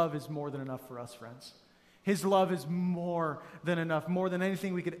his love is more than enough for us, friends. His love is more than enough, more than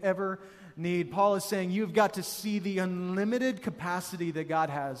anything we could ever need. Paul is saying you've got to see the unlimited capacity that God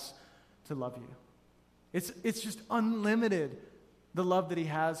has to love you. It's just unlimited, the love that he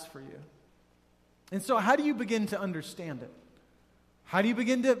has for you. And so how do you begin to understand it? How do you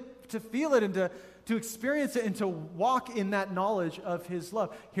begin to feel it and to experience it and to walk in that knowledge of his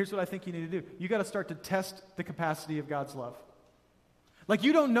love? Here's what I think you need to do. You got to start to test the capacity of God's love. Like,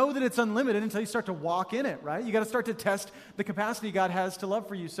 you don't know that it's unlimited until you start to walk in it, right? You got to start to test the capacity God has to love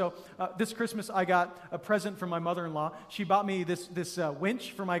for you. So this Christmas, I got a present from my mother-in-law. She bought me this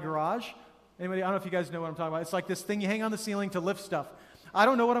winch for my garage. Anybody? I don't know if you guys know what I'm talking about. It's like this thing you hang on the ceiling to lift stuff. I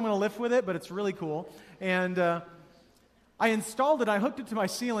don't know what I'm going to lift with it, but it's really cool. And I installed it. I hooked it to my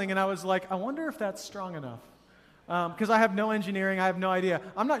ceiling, and I was like, I wonder if that's strong enough. Because I have no engineering. I have no idea.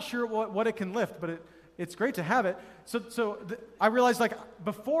 I'm not sure what it can lift, but it's great to have it. So I realized, like,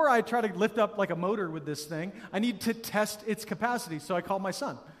 before I try to lift up like a motor with this thing, I need to test its capacity. So I called my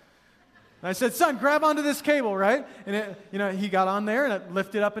son. And I said, son, grab onto this cable, right? And he got on there and it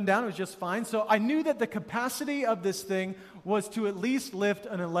lifted up and down. It was just fine. So I knew that the capacity of this thing was to at least lift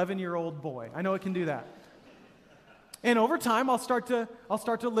an 11-year-old boy. I know it can do that. And over time, I'll start to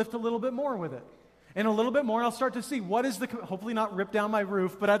lift a little bit more with it. And a little bit more, and I'll start to see what is hopefully not rip down my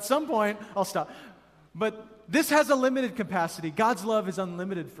roof, but at some point, I'll stop. But this has a limited capacity. God's love is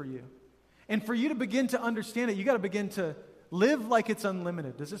unlimited for you. And for you to begin to understand it, you got to begin to live like it's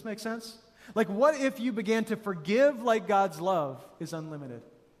unlimited. Does this make sense? Like, what if you began to forgive like God's love is unlimited?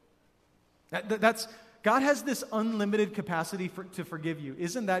 God has this unlimited capacity to forgive you.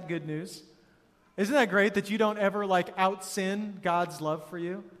 Isn't that good news? Isn't that great that you don't ever out-sin God's love for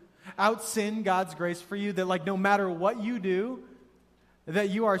you? Out-sin God's grace for you? That no matter what you do, that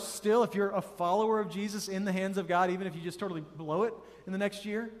you are still, if you're a follower of Jesus, in the hands of God, even if you just totally blow it in the next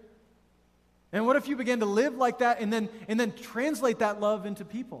year? And what if you began to live like that and then translate that love into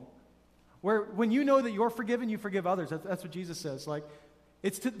people? Where when you know that you're forgiven, you forgive others. That's what Jesus says. Like,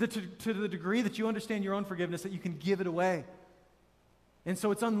 it's to the degree that you understand your own forgiveness that you can give it away. And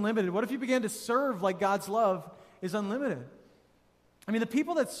so it's unlimited. What if you began to serve like God's love is unlimited? I mean, the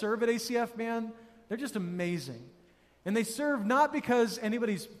people that serve at ACF, man, they're just amazing. And they serve not because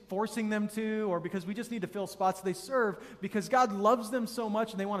anybody's forcing them to or because we just need to fill spots. They serve because God loves them so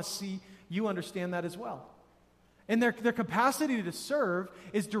much and they want to see you understand that as well. And their capacity to serve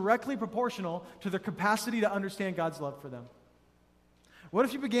is directly proportional to their capacity to understand God's love for them. What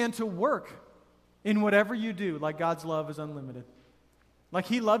if you began to work in whatever you do like God's love is unlimited? Like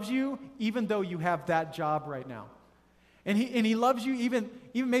he loves you even though you have that job right now. And he loves you even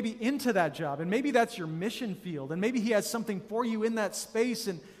maybe into that job. And maybe that's your mission field. And maybe he has something for you in that space.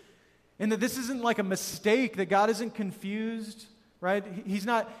 And that this isn't like a mistake, that God isn't confused. Right? He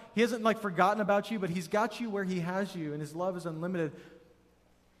hasn't forgotten about you, but he's got you where he has you, and his love is unlimited.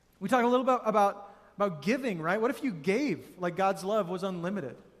 We talk a little bit about giving, right? What if you gave like God's love was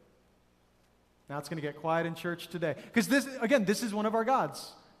unlimited? Now it's going to get quiet in church today. Because this is one of our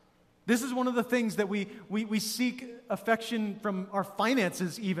gods. This is one of the things that we seek affection from our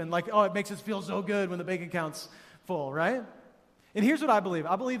finances even. Like, oh, it makes us feel so good when the bank account's full, right? And here's what I believe.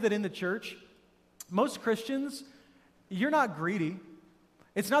 I believe that in the church, most Christians, you're not greedy.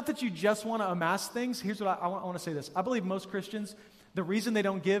 It's not that you just want to amass things. Here's what I want to say this. I believe most Christians, the reason they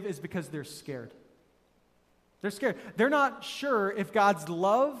don't give is because they're scared. They're scared. They're not sure if God's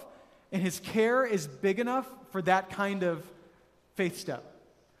love and his care is big enough for that kind of faith step,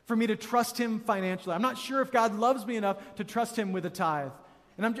 for me to trust him financially. I'm not sure if God loves me enough to trust him with a tithe.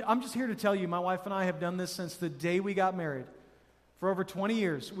 And I'm just here to tell you, my wife and I have done this since the day we got married. For over 20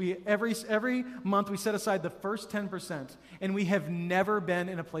 years, every month we set aside the first 10%, and we have never been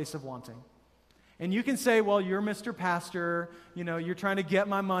in a place of wanting. And you can say, well, you're Mr. Pastor, you're trying to get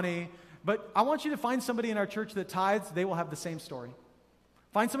my money, but I want you to find somebody in our church that tithes, they will have the same story.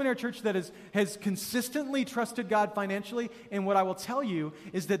 Find somebody in our church that has consistently trusted God financially, and what I will tell you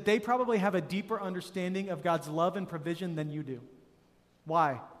is that they probably have a deeper understanding of God's love and provision than you do.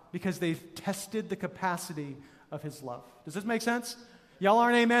 Why? because they've tested the capacity of his love. Does this make sense? Y'all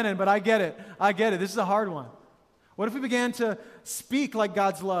aren't amening, but I get it. I get it. This is a hard one. What if we began to speak like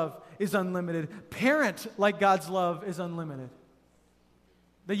God's love is unlimited, parent like God's love is unlimited?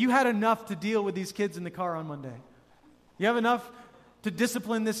 That you had enough to deal with these kids in the car on Monday. You have enough to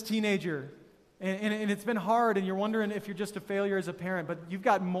discipline this teenager. And it's been hard, and you're wondering if you're just a failure as a parent, but you've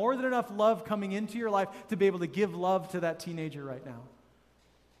got more than enough love coming into your life to be able to give love to that teenager right now.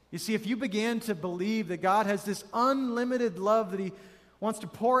 You see, if you began to believe that God has this unlimited love that he wants to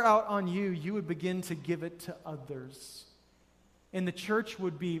pour out on you, you would begin to give it to others. And the church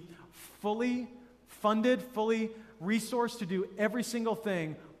would be fully funded, fully resourced to do every single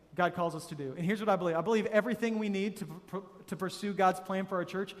thing God calls us to do. And here's what I believe. I believe everything we need to pursue God's plan for our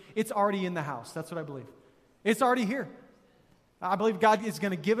church, it's already in the house. That's what I believe. It's already here. I believe God is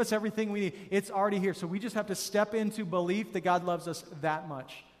going to give us everything we need. It's already here. So we just have to step into belief that God loves us that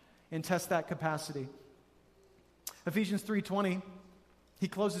much and test that capacity. Ephesians 3:20, he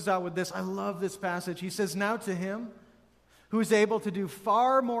closes out with this. I love this passage. He says, now to him who is able to do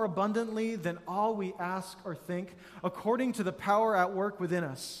far more abundantly than all we ask or think, according to the power at work within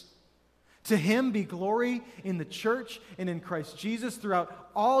us. To him be glory in the church and in Christ Jesus throughout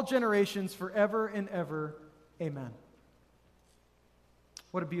all generations, forever and ever. Amen.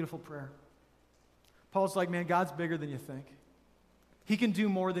 What a beautiful prayer. Paul's like, man, God's bigger than you think. He can do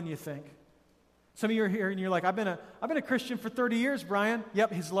more than you think. Some of you are here and you're like, I've been a Christian for 30 years, Brian.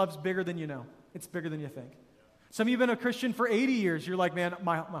 Yep, his love's bigger than you know. It's bigger than you think. Some of you have been a Christian for 80 years. You're like, man,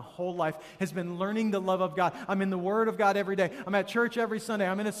 my whole life has been learning the love of God. I'm in the Word of God every day. I'm at church every Sunday.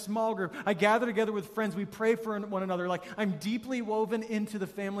 I'm in a small group. I gather together with friends. We pray for one another. Like, I'm deeply woven into the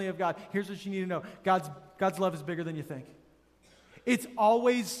family of God. Here's what you need to know. God's love is bigger than you think. It's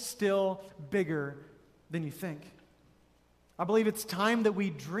always still bigger than you think. I believe it's time that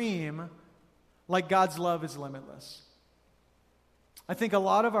we dream like God's love is limitless. I think a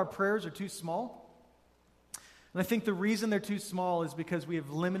lot of our prayers are too small. And I think the reason they're too small is because we have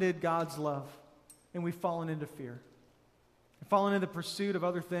limited God's love and we've fallen into fear. We've fallen into the pursuit of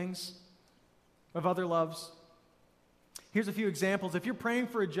other things, of other loves. Here's a few examples. If you're praying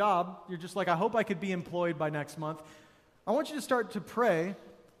for a job, you're just like, I hope I could be employed by next month. I want you to start to pray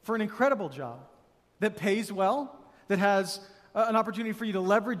for an incredible job that pays well, that has an opportunity for you to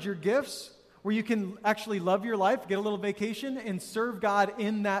leverage your gifts, where you can actually love your life, get a little vacation, and serve God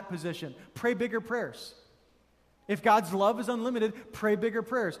in that position. Pray bigger prayers. If God's love is unlimited, pray bigger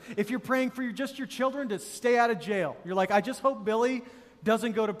prayers. If you're praying for just your children to stay out of jail, you're like, I just hope Billy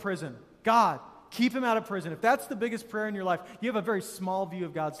doesn't go to prison. God, keep him out of prison. If that's the biggest prayer in your life, you have a very small view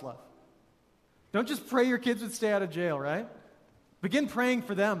of God's love. Don't just pray your kids would stay out of jail, right? Begin praying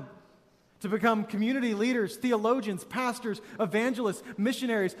for them to become community leaders, theologians, pastors, evangelists,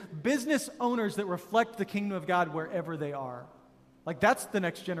 missionaries, business owners that reflect the kingdom of God wherever they are. Like, that's the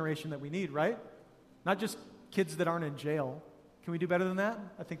next generation that we need, right? Not just kids that aren't in jail. Can we do better than that?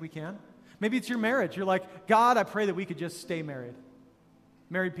 I think we can. Maybe it's your marriage. You're like, God, I pray that we could just stay married.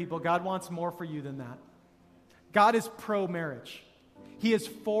 Married people, God wants more for you than that. God is pro-marriage. He is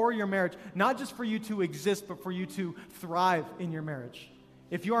for your marriage, not just for you to exist, but for you to thrive in your marriage.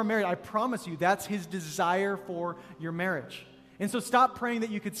 If you are married, I promise you, that's his desire for your marriage. And so stop praying that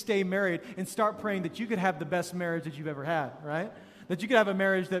you could stay married and start praying that you could have the best marriage that you've ever had, right? That you could have a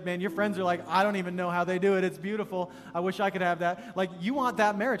marriage that, man, your friends are like, I don't even know how they do it. It's beautiful. I wish I could have that. Like, you want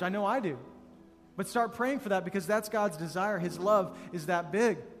that marriage. I know I do. But start praying for that because that's God's desire. His love is that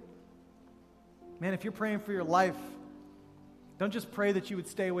big. Man, if you're praying for your life, don't just pray that you would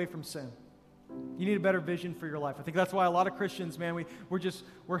stay away from sin. You need a better vision for your life. I think that's why a lot of Christians, man,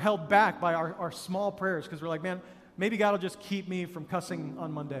 we're held back by our small prayers because we're like, man, maybe God will just keep me from cussing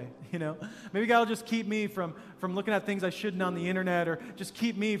on Monday, you know? Maybe God will just keep me from looking at things I shouldn't on the internet, or just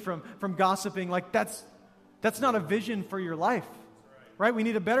keep me from gossiping. Like, that's not a vision for your life, right? We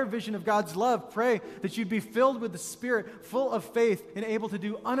need a better vision of God's love. Pray that you'd be filled with the Spirit, full of faith, and able to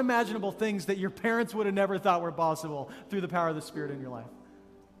do unimaginable things that your parents would have never thought were possible through the power of the Spirit in your life.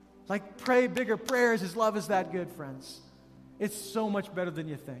 Like, pray bigger prayers. His love is that good, friends. It's so much better than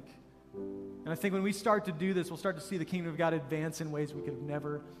you think. And I think when we start to do this, we'll start to see the kingdom of God advance in ways we could have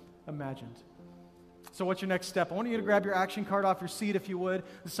never imagined. So what's your next step? I want you to grab your action card off your seat, if you would.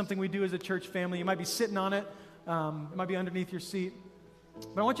 This is something we do as a church family. You might be sitting on it. It might be underneath your seat.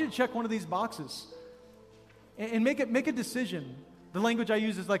 But I want you to check one of these boxes and make a decision. The language I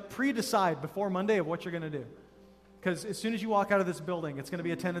use is like pre-decide before Monday of what you're going to do. Because as soon as you walk out of this building, it's going to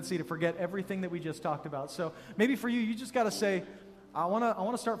be a tendency to forget everything that we just talked about. So maybe for you, you just got to say, I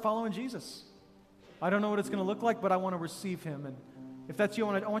want to start following Jesus. I don't know what it's going to look like, but I want to receive him. And If that's you,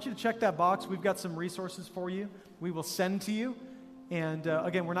 I want you to check that box. We've got some resources for you. We will send to you. And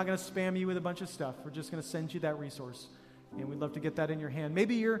again, we're not going to spam you with a bunch of stuff. We're just going to send you that resource. And we'd love to get that in your hand.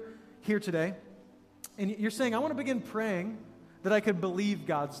 Maybe you're here today, and you're saying, I want to begin praying that I could believe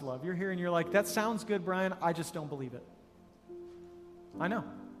God's love. You're here and you're like, that sounds good, Brian. I just don't believe it. I know.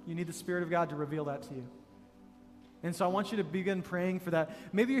 You need the Spirit of God to reveal that to you. And so I want you to begin praying for that.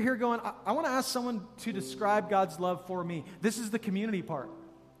 Maybe you're here going, I want to ask someone to describe God's love for me. This is the community part.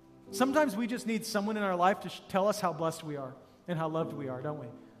 Sometimes we just need someone in our life to tell us how blessed we are and how loved we are, don't we?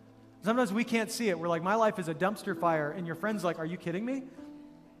 Sometimes we can't see it. We're like, my life is a dumpster fire. And your friend's like, are you kidding me?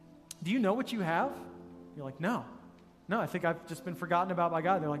 Do you know what you have? You're like, no. No, I think I've just been forgotten about by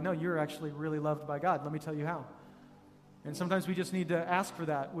God. They're like, no, you're actually really loved by God. Let me tell you how. And sometimes we just need to ask for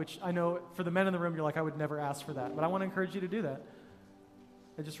that, which I know for the men in the room, you're like, I would never ask for that. But I want to encourage you to do that.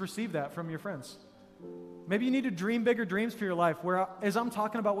 And just receive that from your friends. Maybe you need to dream bigger dreams for your life, where as I'm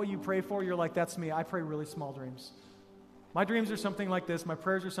talking about what you pray for, you're like, that's me. I pray really small dreams. My dreams are something like this. My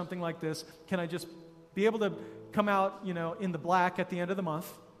prayers are something like this. Can I just be able to come out, in the black at the end of the month?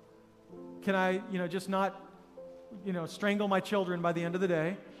 Can I, just not, strangle my children by the end of the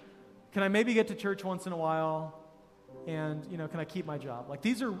day? Can I maybe get to church once in a while? And, can I keep my job? Like,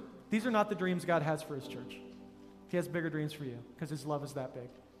 these are not the dreams God has for his church. He has bigger dreams for you because his love is that big.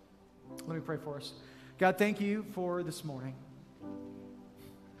 Let me pray for us. God, thank you for this morning.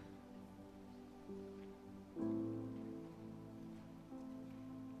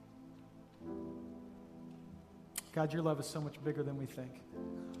 God, your love is so much bigger than we think.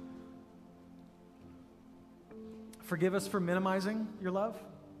 Forgive us for minimizing your love.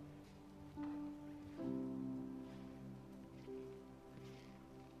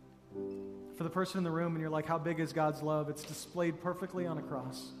 For the person in the room, and you're like, how big is God's love? It's displayed perfectly on a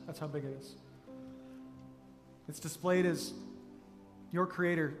cross. That's how big it is. It's displayed as your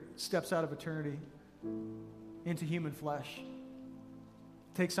Creator steps out of eternity into human flesh,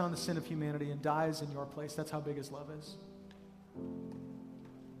 takes on the sin of humanity, and dies in your place. That's how big his love is.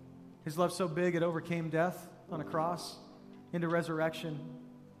 His love's so big it overcame death on a cross into resurrection.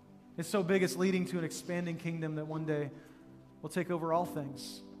 It's so big it's leading to an expanding kingdom that one day will take over all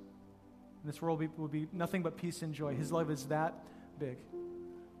things. And this world will be nothing but peace and joy. His love is that big.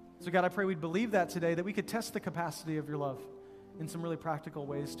 So God, I pray we'd believe that today, that we could test the capacity of your love in some really practical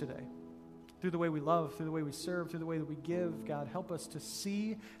ways today. Through the way we love, through the way we serve, through the way that we give, God, help us to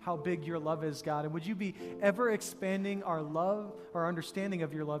see how big your love is, God. And would you be ever expanding our love, our understanding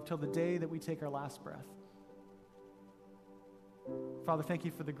of your love till the day that we take our last breath. Father, thank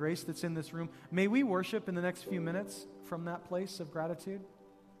you for the grace that's in this room. May we worship in the next few minutes from that place of gratitude.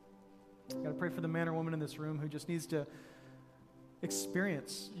 God, I pray for the man or woman in this room who just needs to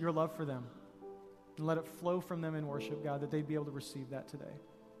experience your love for them and let it flow from them in worship, God, that they'd be able to receive that today.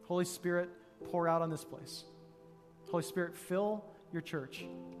 Holy Spirit, pour out on this place. Holy Spirit, fill your church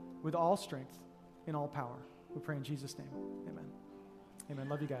with all strength and all power. We pray in Jesus' name. Amen. Amen.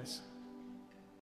 Love you guys.